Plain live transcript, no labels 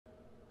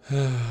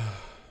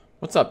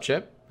What's up,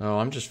 Chip? Oh,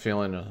 I'm just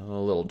feeling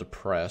a little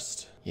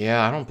depressed.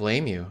 Yeah, I don't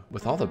blame you.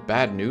 With all the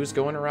bad news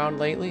going around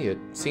lately, it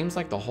seems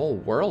like the whole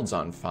world's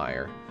on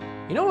fire.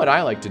 You know what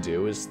I like to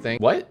do is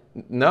think, what?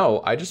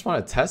 No, I just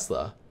want a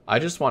Tesla. I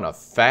just want a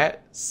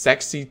fat,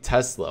 sexy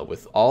Tesla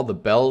with all the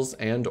bells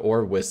and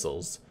or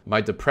whistles.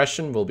 My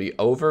depression will be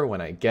over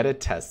when I get a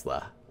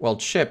Tesla. Well,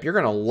 Chip, you're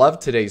gonna love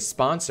today's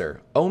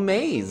sponsor,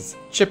 Omaze.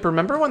 Chip,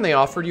 remember when they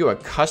offered you a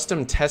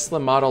custom Tesla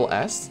Model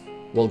S?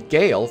 Well,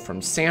 Gail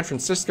from San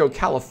Francisco,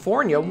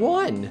 California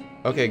won.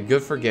 Okay,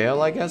 good for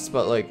Gail, I guess,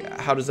 but like,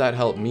 how does that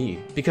help me?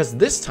 Because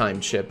this time,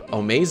 Chip,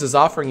 Omaze is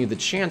offering you the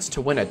chance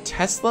to win a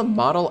Tesla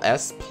Model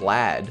S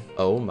Plaid.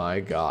 Oh my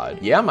God.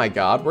 Yeah, my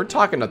God, we're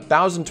talking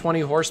 1,020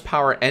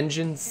 horsepower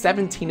engine,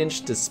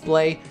 17-inch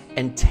display,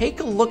 and take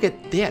a look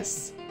at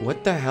this.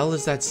 What the hell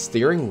is that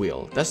steering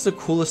wheel? That's the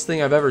coolest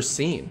thing I've ever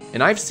seen.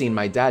 And I've seen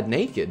my dad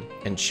naked.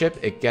 And Chip,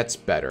 it gets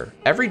better.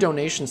 Every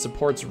donation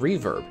supports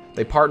Reverb.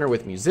 They partner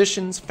with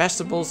musicians,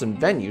 festivals, and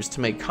venues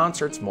to make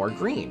concerts more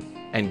green.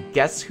 And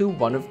guess who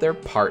one of their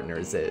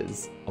partners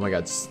is? Oh my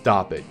God,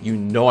 stop it. You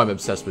know I'm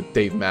obsessed with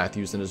Dave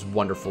Matthews and his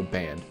wonderful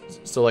band.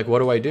 So like, what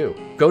do I do?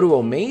 Go to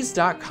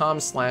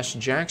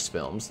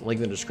omaze.com/Jacksfilms, link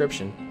in the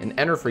description, and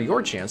enter for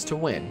your chance to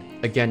win.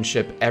 Again,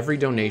 Chip, every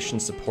donation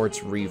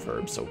supports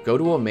Reverb, so go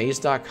to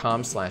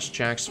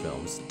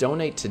omaze.com/Jacksfilms,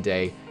 donate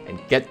today, and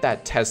get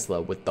that Tesla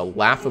with the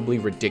laughably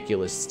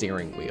ridiculous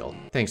steering wheel.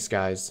 Thanks,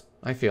 guys.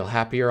 I feel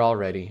happier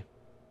already.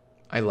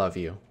 I love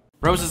you.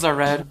 Roses are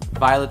red,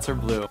 violets are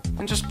blue.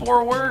 And just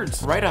 4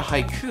 words. Write a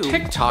haiku.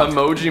 TikTok.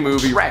 Emoji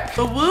movie. Shrek.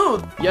 The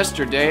Woo.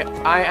 Yesterday,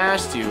 I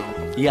asked you.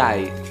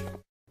 YIAY.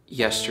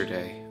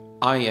 Yesterday,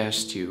 I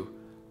asked you,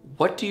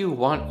 what do you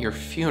want your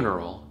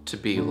funeral to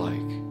be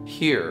like?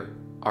 Here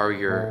are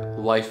your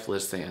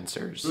lifeless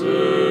answers.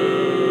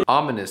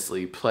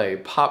 Ominously play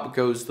Pop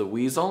Goes the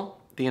Weasel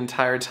the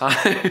entire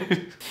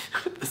time.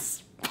 With the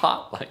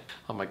spotlight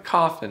on my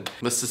coffin.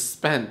 The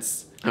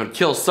suspense. I would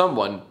kill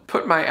someone,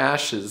 put my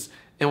ashes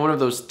in one of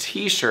those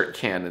t-shirt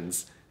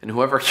cannons, and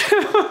whoever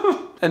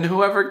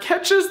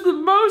catches the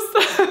most.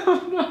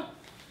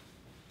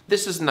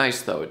 This is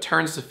nice though. It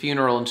turns the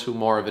funeral into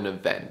more of an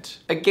event.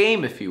 A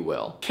game, if you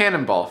will.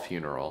 Cannonball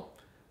funeral.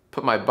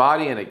 Put my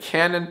body in a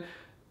cannon,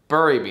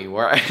 bury me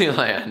where I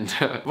land.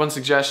 One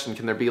suggestion,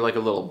 can there be like a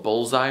little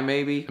bullseye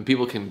maybe? And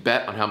people can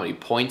bet on how many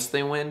points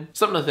they win?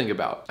 Something to think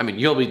about. I mean,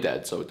 you'll be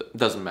dead, so it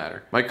doesn't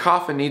matter. My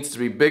coffin needs to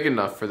be big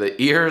enough for the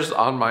ears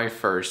on my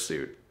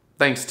fursuit.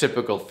 Thanks,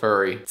 typical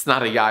furry. It's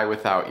not a YIAY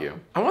without you.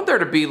 I want there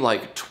to be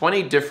like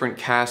 20 different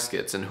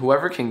caskets, and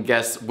whoever can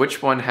guess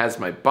which one has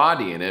my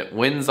body in it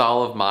wins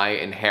all of my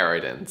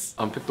inheritance.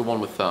 Pick the one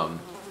with all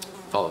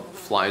the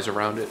flies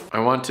around it. I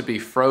want to be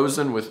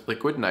frozen with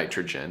liquid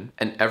nitrogen,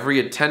 and every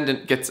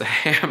attendant gets a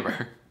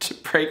hammer to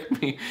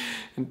break me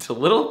into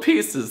little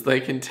pieces they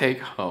can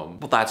take home.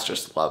 Well, that's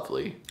just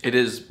lovely. It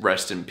is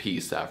rest in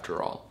peace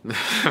after all.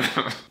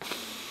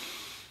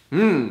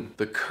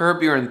 The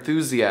Curb Your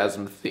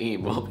Enthusiasm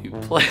theme will be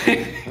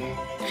playing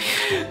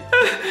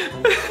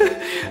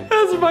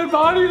as my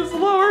body is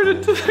lowered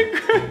into the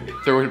grave.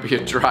 There would be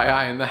a dry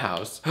eye in the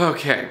house.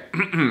 Okay,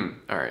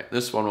 all right,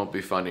 this one won't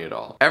be funny at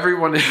all.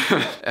 Everyone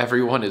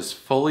is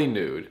fully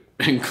nude,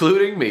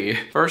 including me.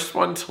 First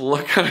one to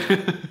look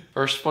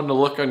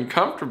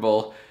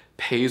uncomfortable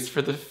pays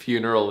for the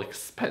funeral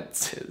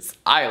expenses.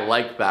 I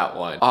like that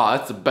one. Oh,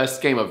 that's the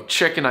best game of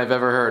chicken I've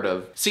ever heard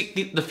of.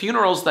 See, the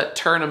funerals that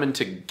turn them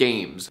into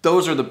games,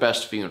 those are the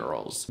best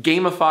funerals.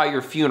 Gamify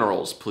your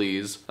funerals,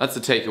 please. That's the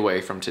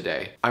takeaway from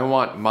today. I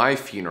want my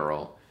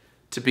funeral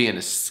to be an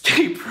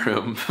escape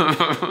room.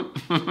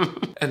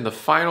 And the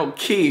final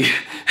key,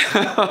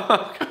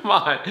 come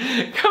on.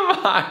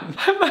 I'm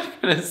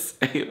not gonna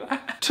say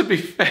that. To be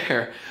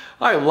fair,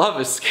 I love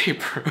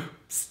escape rooms.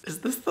 Is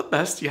this the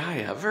best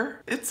YIAY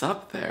ever? It's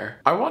up there.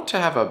 I want to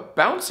have a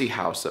bouncy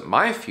house at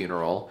my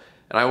funeral,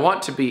 and I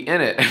want to be in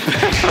it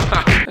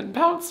and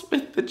bounce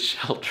with the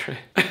children.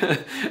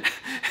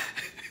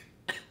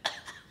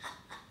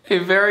 A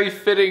very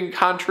fitting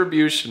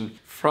contribution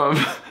from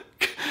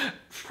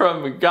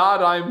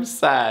God, I'm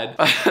sad.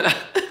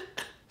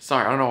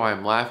 Sorry, I don't know why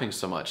I'm laughing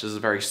so much. This is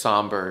a very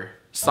somber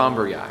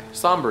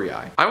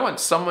YIAY. I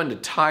want someone to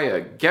tie a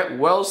get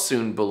well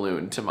soon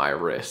balloon to my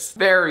wrist.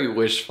 Very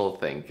wishful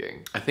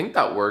thinking. I think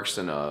that works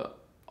in a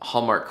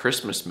Hallmark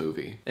Christmas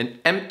movie. An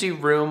empty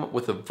room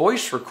with a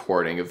voice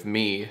recording of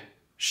me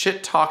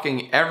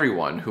shit-talking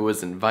everyone who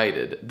was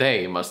invited.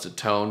 They must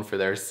atone for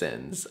their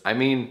sins. I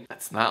mean,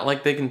 it's not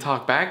like they can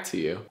talk back to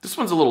you. This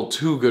one's a little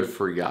too good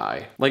for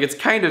YIAY. Like, it's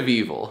kind of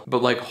evil,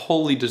 but like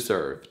wholly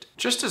deserved.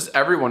 Just as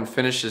everyone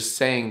finishes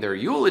saying their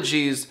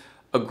eulogies,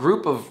 a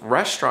group of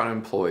restaurant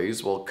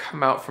employees will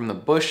come out from the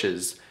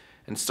bushes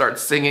and start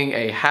singing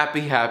a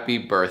happy, happy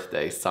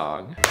birthday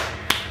song.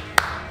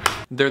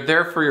 They're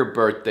there for your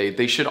birthday.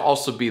 They should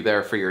also be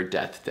there for your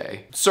death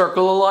day.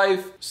 Circle of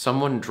life.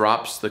 Someone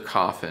drops the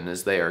coffin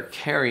as they are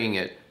carrying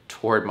it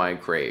toward my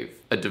grave.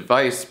 A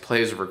device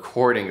plays a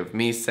recording of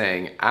me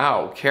saying,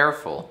 ow,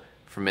 careful,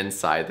 from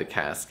inside the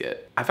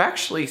casket. I've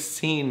actually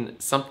seen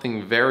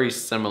something very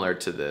similar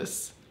to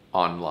this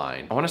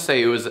online. I want to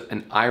say it was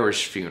an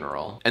Irish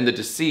funeral, and the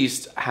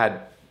deceased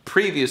had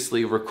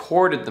previously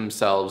recorded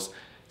themselves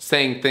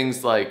saying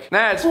things like,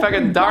 "Nah, it's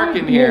fucking dark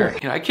in here.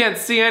 You know, I can't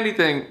see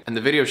anything." And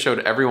the video showed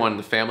everyone in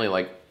the family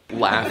like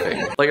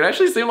laughing. Like, it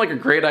actually seemed like a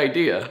great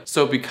idea.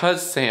 So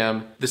because,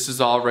 Sam, this is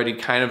already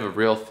kind of a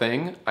real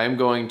thing, I'm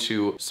going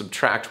to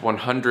subtract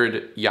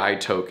 100 YIAY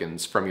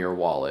tokens from your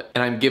wallet.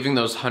 And I'm giving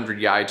those 100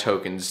 YIAY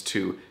tokens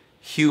to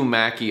Hugh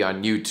Mackey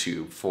on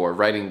YouTube for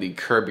writing the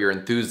Curb Your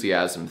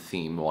Enthusiasm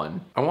theme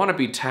one. I want to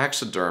be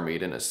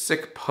taxidermied in a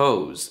sick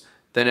pose.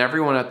 Then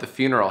everyone at the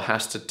funeral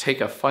has to take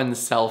a fun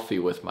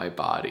selfie with my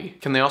body.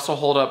 Can they also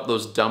hold up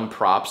those dumb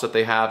props that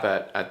they have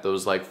at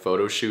those like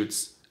photo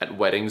shoots at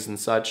weddings and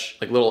such?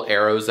 Like little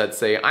arrows that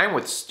say, "I'm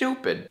with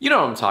stupid." You know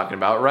what I'm talking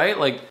about, right?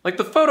 Like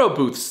the photo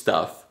booth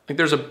stuff. Like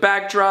there's a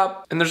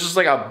backdrop and there's just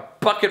like a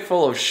bucket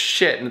full of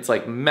shit, and it's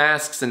like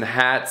masks and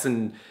hats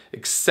and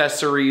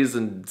accessories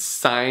and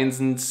signs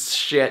and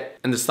shit.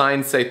 And the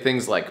signs say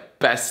things like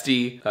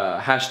bestie,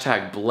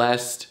 hashtag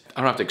blessed. I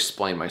don't have to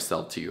explain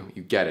myself to you.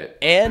 You get it.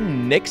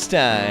 And next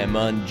time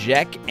on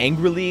Jack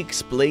Angrily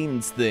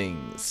Explains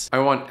Things. I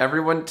want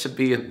everyone to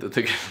be in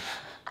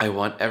I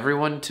want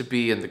everyone to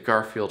be in the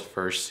Garfield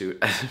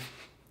fursuit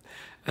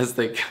as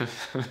they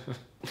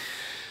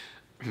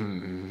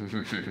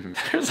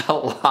There's a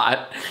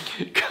lot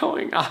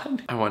going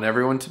on. I want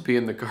everyone to be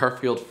in the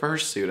Garfield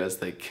fursuit as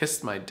they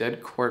kiss my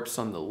dead corpse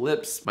on the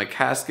lips. My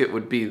casket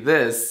would be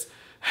this,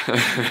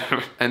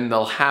 and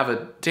they'll have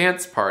a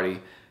dance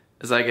party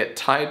as I get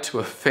tied to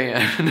a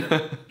fan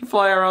and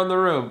fly around the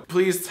room.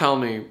 Please tell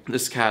me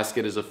this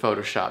casket is a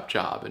Photoshop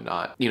job and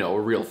not, you know, a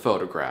real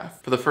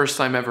photograph. For the first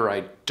time ever,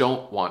 I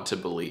don't want to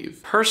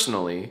believe.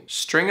 Personally,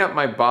 string up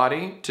my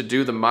body to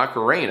do the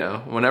Macarena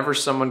whenever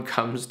someone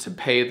comes to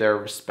pay their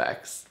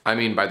respects. I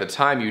mean, by the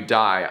time you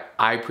die,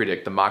 I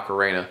predict the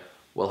Macarena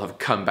will have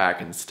come back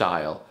in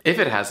style. If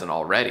it hasn't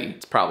already,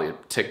 it's probably a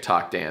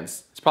TikTok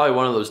dance. It's probably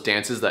one of those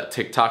dances that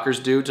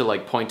TikTokers do to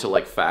like point to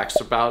like facts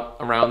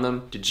around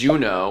them. Did you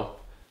know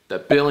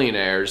that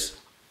billionaires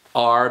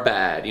are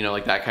bad? You know,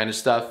 like that kind of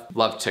stuff.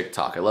 Love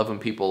TikTok. I love when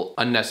people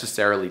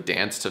unnecessarily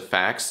dance to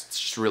facts. It's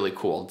just really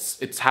cool.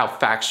 It's how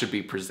facts should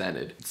be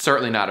presented. It's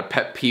certainly not a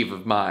pet peeve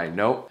of mine.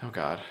 Nope. Oh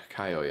God,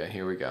 Kyoya,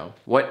 here we go.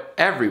 What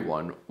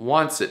everyone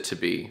wants it to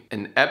be,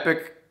 an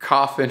epic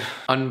coffin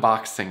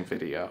unboxing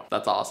video.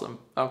 That's awesome.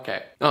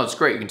 Okay. No, it's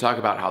great. You can talk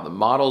about how the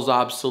model's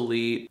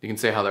obsolete. You can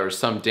say how there was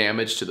some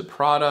damage to the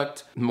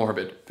product.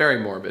 Morbid, very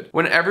morbid.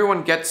 When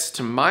everyone gets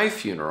to my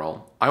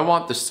funeral, I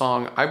want the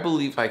song I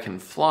Believe I Can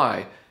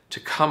Fly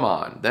to come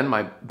on. Then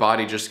my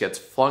body just gets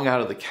flung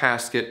out of the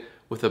casket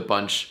with a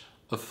bunch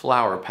of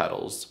flower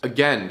petals.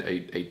 Again,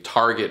 a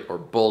target or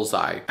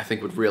bullseye I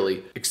think would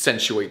really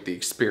accentuate the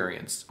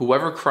experience.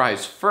 Whoever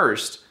cries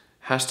first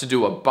has to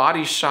do a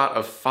body shot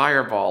of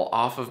Fireball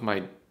off of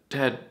my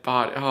dead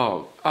body.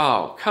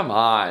 Oh, come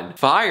on.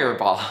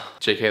 Fireball.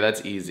 JK,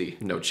 that's easy.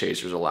 No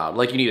chasers allowed.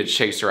 Like you need a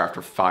chaser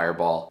after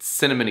Fireball.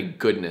 Cinnamony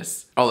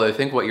goodness. Although I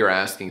think what you're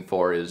asking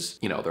for is,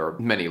 you know, there are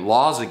many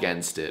laws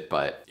against it,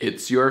 but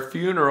it's your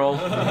funeral.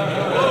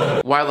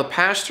 While the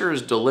pastor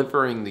is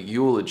delivering the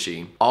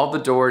eulogy, all the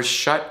doors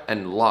shut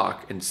and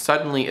lock, and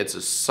suddenly it's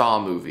a Saw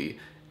movie,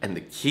 and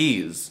the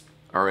keys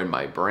are in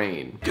my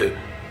brain.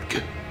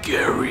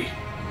 Gary.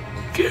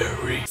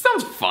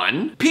 Sounds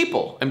fun.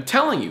 People, I'm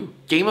telling you,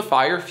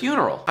 gamify your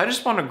funeral. I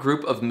just want a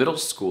group of middle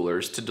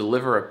schoolers to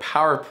deliver a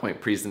PowerPoint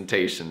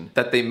presentation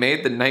that they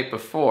made the night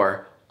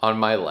before on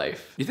my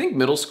life. You think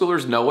middle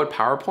schoolers know what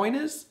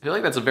PowerPoint is? I feel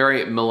like that's a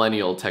very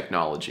millennial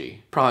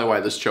technology. Probably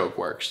why this joke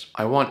works.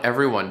 I want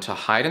everyone to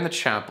hide in the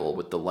chapel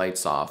with the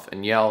lights off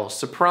and yell,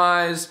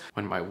 "Surprise!"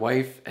 when my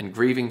wife and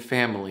grieving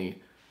family...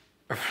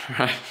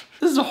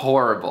 This is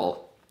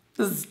horrible.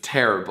 This is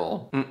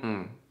terrible.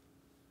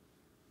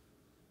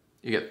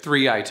 You get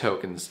 3 YIAY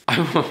tokens.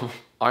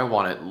 I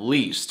want at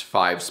least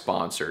 5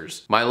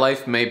 sponsors. My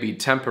life may be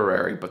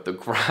temporary, but the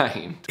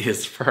grind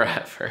is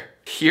forever.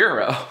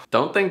 Hero.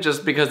 Don't think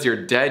just because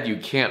you're dead you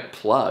can't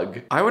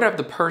plug. I would have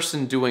the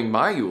person doing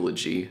my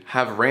eulogy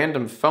have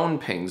random phone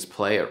pings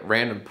play at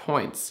random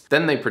points.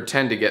 Then they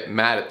pretend to get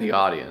mad at the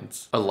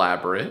audience.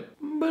 Elaborate,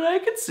 but I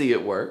could see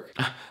it work.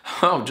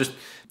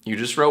 You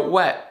just wrote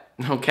wet.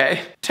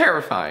 Okay?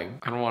 Terrifying.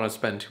 I don't want to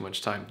spend too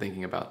much time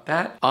thinking about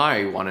that.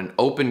 I want an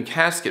open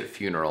casket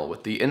funeral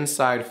with the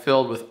inside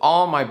filled with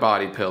all my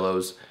body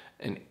pillows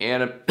and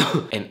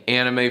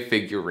anime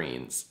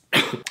figurines.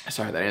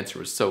 Sorry, that answer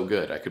was so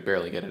good I could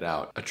barely get it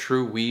out. A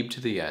true weeb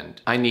to the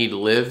end. I need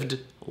lived,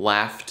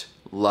 laughed,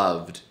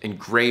 loved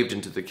engraved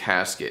into the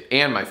casket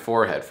and my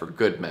forehead for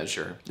good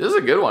measure. This is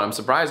a good one. I'm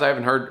surprised I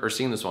haven't heard or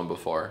seen this one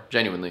before.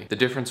 Genuinely. The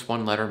difference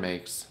one letter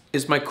makes.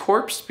 Is my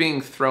corpse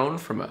being thrown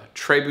from a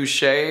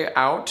trebuchet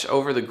out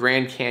over the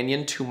Grand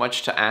Canyon too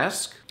much to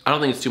ask? I don't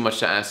think it's too much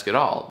to ask at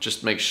all.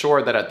 Just make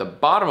sure that at the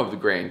bottom of the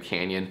Grand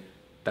Canyon,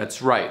 that's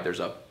right,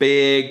 there's a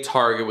big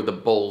target with a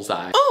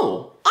bullseye.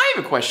 Oh, I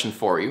have a question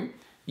for you.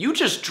 You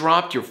just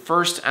dropped your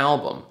first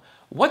album.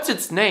 What's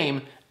its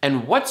name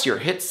And what's your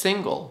hit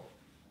single?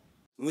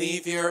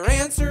 Leave your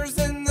answers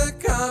in the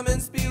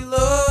comments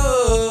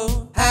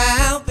below.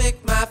 I'll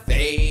pick my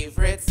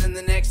favorites in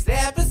the next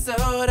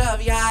episode of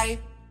YIAY.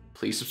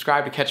 Please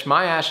subscribe to catch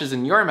my ashes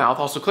in your mouth.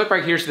 Also click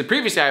right here to the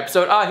previous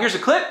episode. Here's a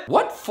clip.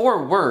 What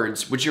 4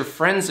 words would your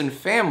friends and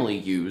family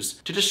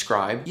use to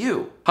describe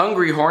you?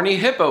 Hungry, horny,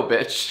 hippo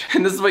bitch.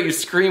 And this is what you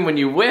scream when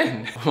you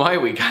win. Why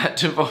we got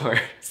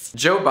divorced.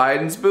 Joe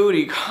Biden's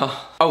booty call.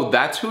 Oh,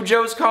 that's who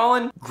Joe's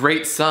calling?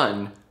 Great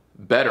son.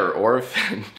 Better orphan.